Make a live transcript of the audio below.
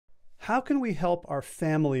how can we help our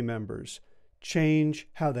family members change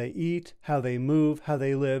how they eat, how they move, how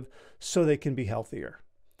they live, so they can be healthier?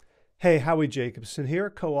 Hey, Howie Jacobson here,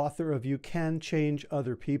 co-author of You Can Change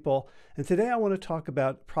Other People. And today I want to talk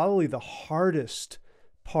about probably the hardest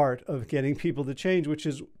part of getting people to change, which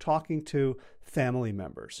is talking to family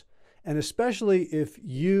members. And especially if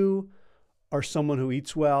you are someone who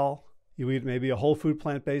eats well, you eat maybe a whole food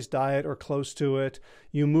plant-based diet or close to it,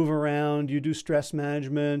 you move around, you do stress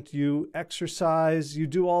management, you exercise, you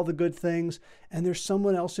do all the good things, and there's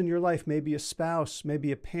someone else in your life, maybe a spouse,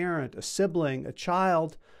 maybe a parent, a sibling, a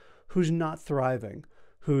child, who's not thriving,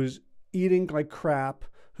 who's eating like crap,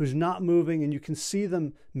 who's not moving, and you can see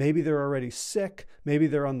them, maybe they're already sick, maybe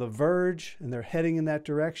they're on the verge and they're heading in that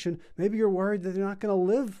direction. Maybe you're worried that they're not going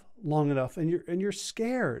to live long enough, and you're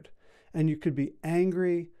scared, and you could be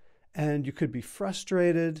angry, and you could be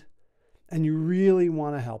frustrated, and you really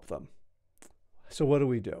want to help them. So what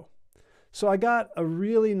do? So I got a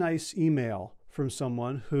really nice email from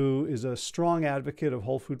someone who is a strong advocate of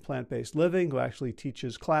whole food plant-based living, who actually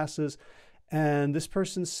teaches classes. And this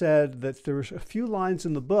person said that there were a few lines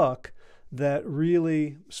in the book that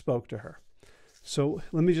really spoke to her. So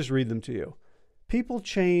let me just read them to you. People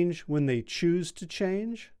change when they choose to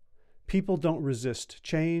change. People don't resist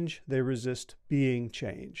change, they resist being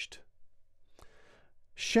changed.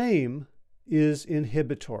 Shame is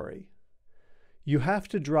inhibitory. You have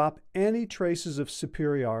to drop any traces of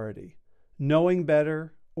superiority, knowing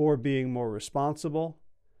better or being more responsible.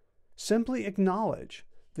 Simply acknowledge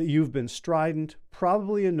that you've been strident,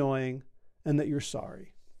 probably annoying, and that you're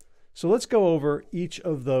sorry. So let's go over each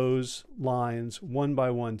of those lines one by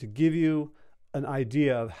one to give you an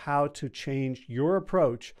idea of how to change your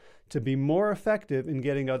approach to be more effective in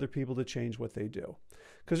getting other people to change what they do.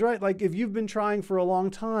 Because, right, like if you've been trying for a long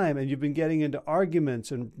time and you've been getting into arguments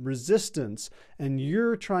and resistance and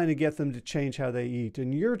you're trying to get them to change how they eat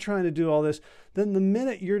and you're trying to do all this, then the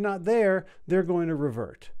minute you're not there, they're going to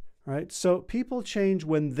revert, right? So people change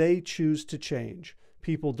when they choose to change.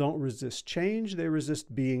 People don't resist change, they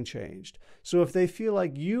resist being changed. So if they feel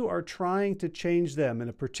like you are trying to change them in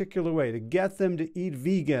a particular way, to get them to eat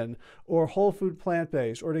vegan or whole food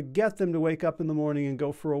plant-based, or to get them to wake up in the morning and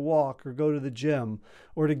go for a walk or go to the gym,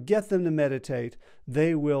 or to get them to meditate,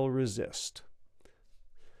 they will resist.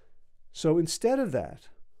 So instead of that,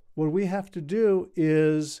 what we have to do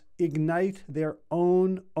is ignite their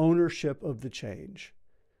own ownership of the change.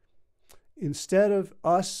 Instead of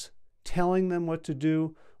us telling them what to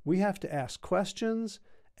do, we have to ask questions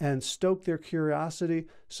and stoke their curiosity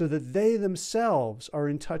so that they themselves are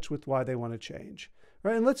in touch with why they want to change.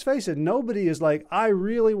 Right? And let's face it, nobody is like, I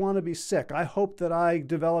really want to be sick. I hope that I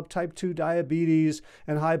develop type 2 diabetes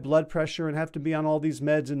and high blood pressure and have to be on all these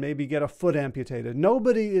meds and maybe get a foot amputated.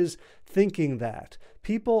 Nobody is thinking that.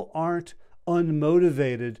 People aren't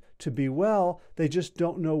unmotivated to be well. They just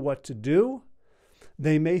don't know what to do.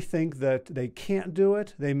 They may think that they can't do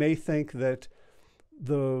it. They may think that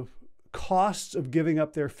the costs of giving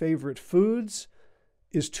up their favorite foods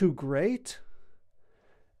is too great.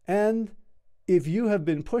 And if you have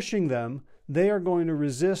been pushing them, they are going to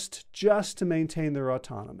resist just to maintain their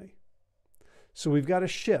autonomy. So we've got to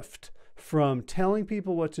shift from telling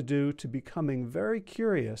people what to do to becoming very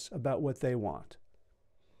curious about what they want.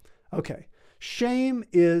 Okay, shame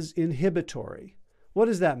is inhibitory. What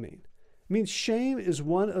does that mean? It means shame is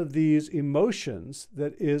one of these emotions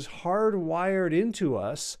that is hardwired into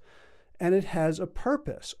us, and it has a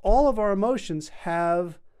purpose. All of our emotions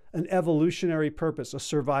have an evolutionary purpose, a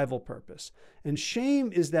survival purpose. And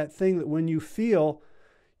shame is that thing that when you feel,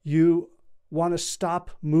 you want to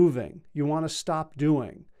stop moving, you want to stop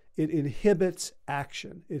doing. It inhibits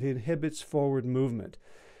action. It inhibits forward movement.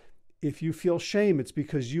 If you feel shame, it's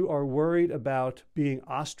because you are worried about being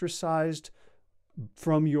ostracized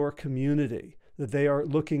from your community, that they are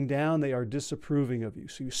looking down, they are disapproving of you.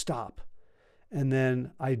 So you stop. And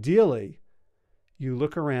then ideally, you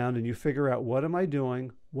look around and you figure out, what am I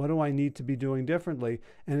doing? What do I need to be doing differently?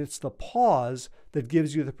 And it's the pause that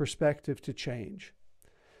gives you the perspective to change.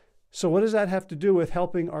 So what does that have to do with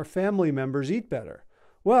helping our family members eat better?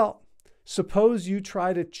 Well, suppose you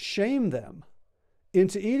try to shame them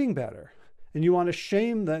into eating better. And you want to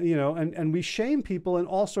shame them, and we shame people in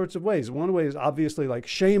all sorts of ways. One way is obviously like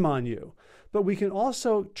shame on you. But we can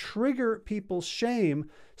also trigger people's shame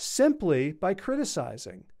simply by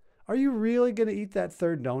criticizing. Are you really going to eat that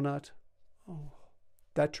third donut? Oh,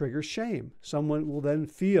 that triggers shame. Someone will then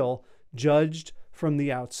feel judged from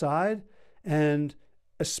the outside, and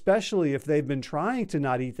especially if they've been trying to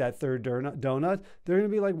not eat that third donut, they're going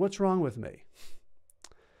to be like, what's wrong with me?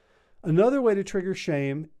 Another way to trigger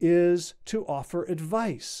shame is to offer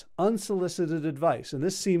advice, unsolicited advice. And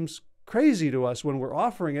this seems crazy to us when we're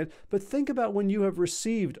offering it, but think about when you have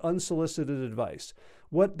received unsolicited advice.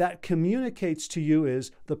 What that communicates to you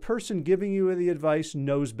is the person giving you the advice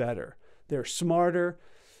knows better. They're smarter,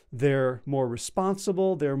 they're more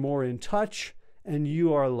responsible, they're more in touch, and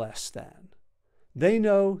you are less than. They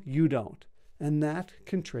know, you don't. And that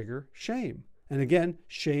can trigger shame. And again,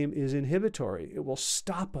 shame is inhibitory. It will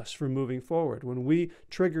stop us from moving forward. When we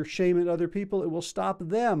trigger shame in other people, it will stop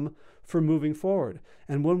them from moving forward.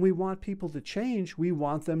 And when we want people to change, we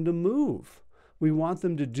want them to move. We want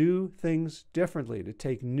them to do things differently, to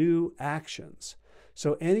take new actions.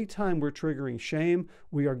 So anytime we're triggering shame,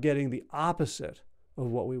 we are getting the opposite of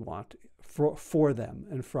what we want for them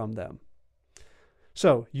and from them.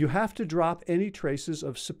 So you have to drop any traces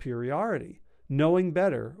of superiority, knowing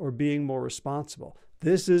better, or being more responsible.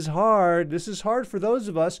 This is hard. This is hard for those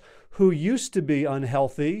of us who used to be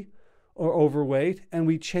unhealthy or overweight, and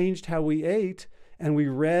we changed how we ate, and we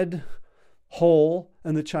read Whole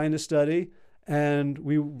and the China Study, and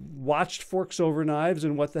we watched Forks Over Knives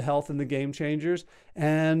and What the Health and the Game Changers,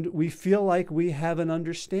 and we feel like we have an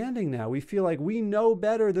understanding now. We feel like we know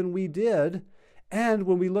better than we did. And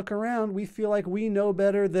when we look around, we feel like we know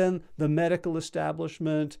better than the medical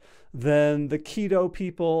establishment, than the keto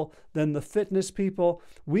people, than the fitness people.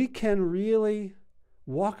 We can really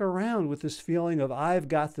walk around with this feeling of, I've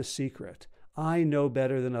got the secret. I know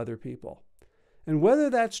better than other people. And whether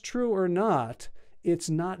that's true or not, it's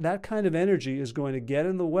not, that kind of energy is going to get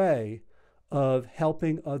in the way of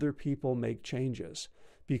helping other people make changes.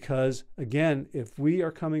 Because again, if we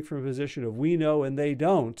are coming from a position of we know and they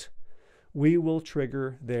don't, we will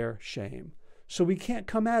trigger their shame. So we can't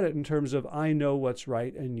come at it in terms of I know what's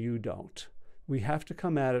right and you don't. We have to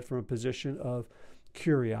come at it from a position of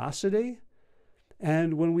curiosity.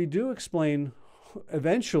 And when we do explain,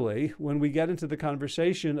 eventually, when we get into the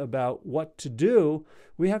conversation about what to do,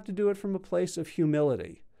 we have to do it from a place of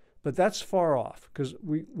humility. But that's far off, because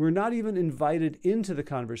we're not even invited into the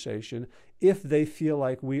conversation if they feel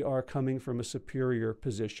like we are coming from a superior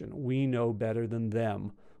position. We know better than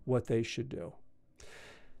them what they should do.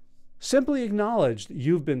 Simply acknowledge that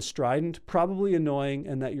you've been strident, probably annoying,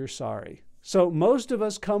 and that you're sorry. So most of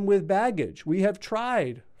us come with baggage. We have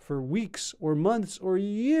tried for weeks or months or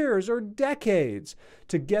years or decades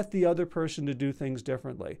to get the other person to do things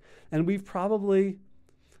differently. And we've probably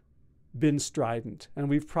been strident, and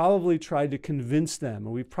we've probably tried to convince them,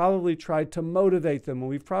 and we've probably tried to motivate them, and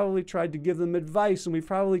we've probably tried to give them advice, and we've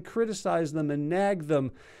probably criticized them and nagged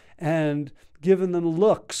them and given them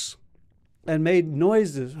looks and made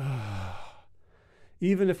noises.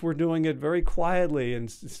 Even if we're doing it very quietly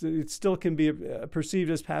and it still can be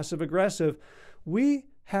perceived as passive-aggressive, we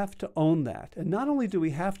have to own that. And not only do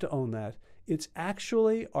we have to own that, it's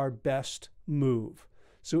actually our best move.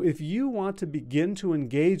 So if you want to begin to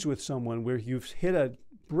engage with someone where you've hit a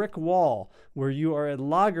brick wall, where you are at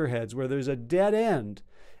loggerheads, where there's a dead end,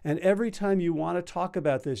 and every time you want to talk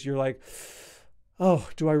about this, you're like, oh,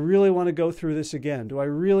 do I really want to go through this again? Do I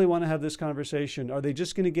really want to have this conversation? Are they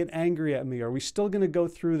just going to get angry at me? Are we still going to go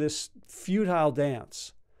through this futile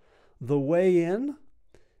dance? The way in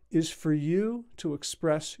is for you to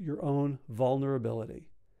express your own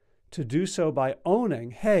vulnerability, to do so by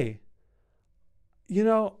owning, hey, you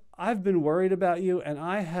know, I've been worried about you, and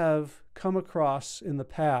I have come across in the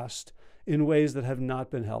past in ways that have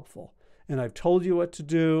not been helpful. And I've told you what to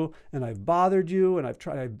do, and I've bothered you, and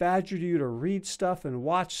I've badgered you to read stuff and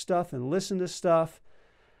watch stuff and listen to stuff.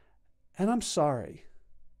 And I'm sorry.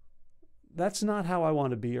 That's not how I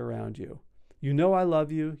want to be around you. You know I love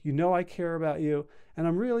you. You know I care about you. And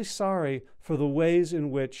I'm really sorry for the ways in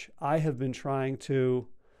which I have been trying to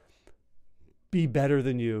be better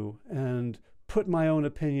than you and put my own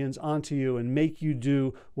opinions onto you and make you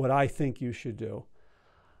do what I think you should do.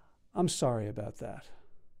 I'm sorry about that.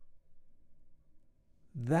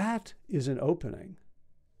 That is an opening.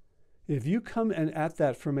 If you come and at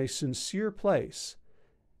that from a sincere place,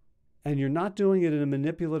 and you're not doing it in a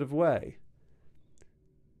manipulative way,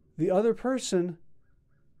 the other person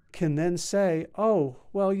can then say, oh,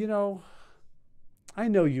 well, you know, I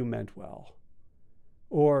know you meant well.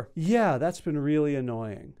 Or, yeah, that's been really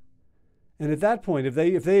annoying. And at that point, if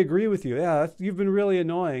they agree with you, yeah, you've been really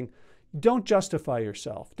annoying, don't justify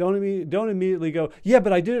yourself. Don't immediately go, yeah,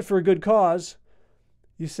 but I did it for a good cause.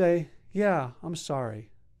 You say, yeah, I'm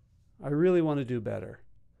sorry. I really want to do better.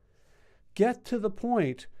 Get to the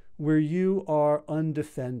point where you are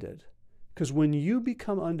undefended. Because when you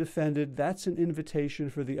become undefended, that's an invitation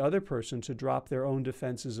for the other person to drop their own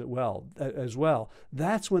defenses as well.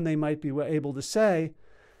 That's when they might be able to say,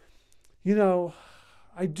 you know,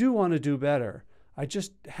 I do want to do better. I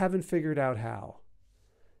just haven't figured out how.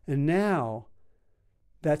 And now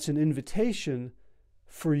that's an invitation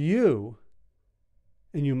for you,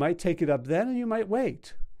 and you might take it up then and you might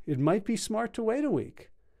wait. It might be smart to wait a week.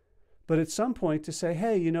 But at some point to say,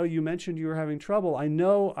 hey, you mentioned you were having trouble. I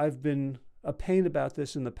know I've been a pain about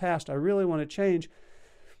this in the past. I really want to change.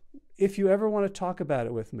 If you ever want to talk about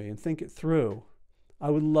it with me and think it through, I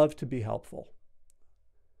would love to be helpful.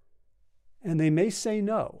 And they may say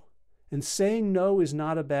no. And saying no is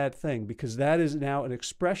not a bad thing, because that is now an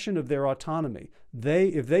expression of their autonomy.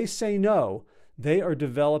 If they say no, they are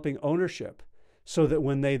developing ownership, so that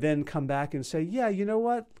when they then come back and say, yeah, you know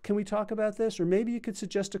what, can we talk about this? Or maybe you could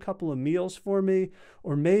suggest a couple of meals for me,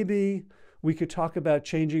 or maybe we could talk about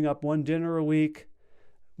changing up one dinner a week.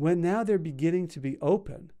 When now they're beginning to be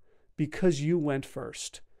open because you went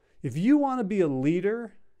first. If you want to be a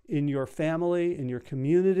leader in your family, in your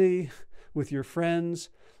community, with your friends,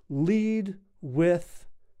 lead with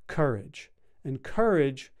courage. And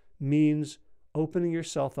courage means opening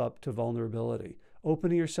yourself up to vulnerability,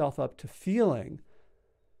 opening yourself up to feeling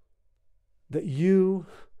that you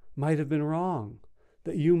might have been wrong,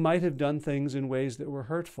 that you might have done things in ways that were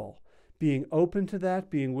hurtful. Being open to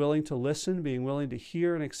that, being willing to listen, being willing to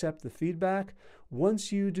hear and accept the feedback.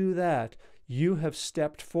 Once you do that, you have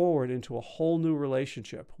stepped forward into a whole new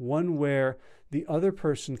relationship, one where the other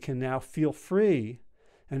person can now feel free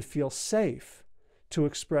and feel safe to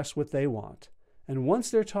express what they want. And once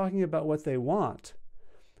they're talking about what they want,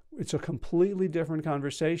 it's a completely different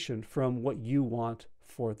conversation from what you want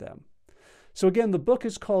for them. So again, the book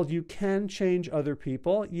is called You Can Change Other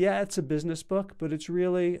People. Yeah, it's a business book, but it's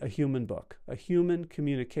really a human book, a human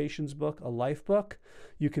communications book, a life book.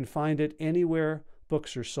 You can find it anywhere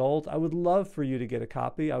books are sold. I would love for you to get a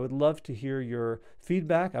copy. I would love to hear your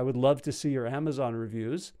feedback. I would love to see your Amazon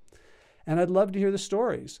reviews. And I'd love to hear the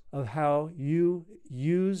stories of how you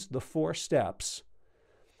use the 4 steps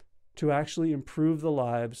to actually improve the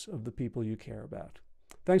lives of the people you care about.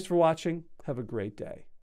 Thanks for watching. Have a great day.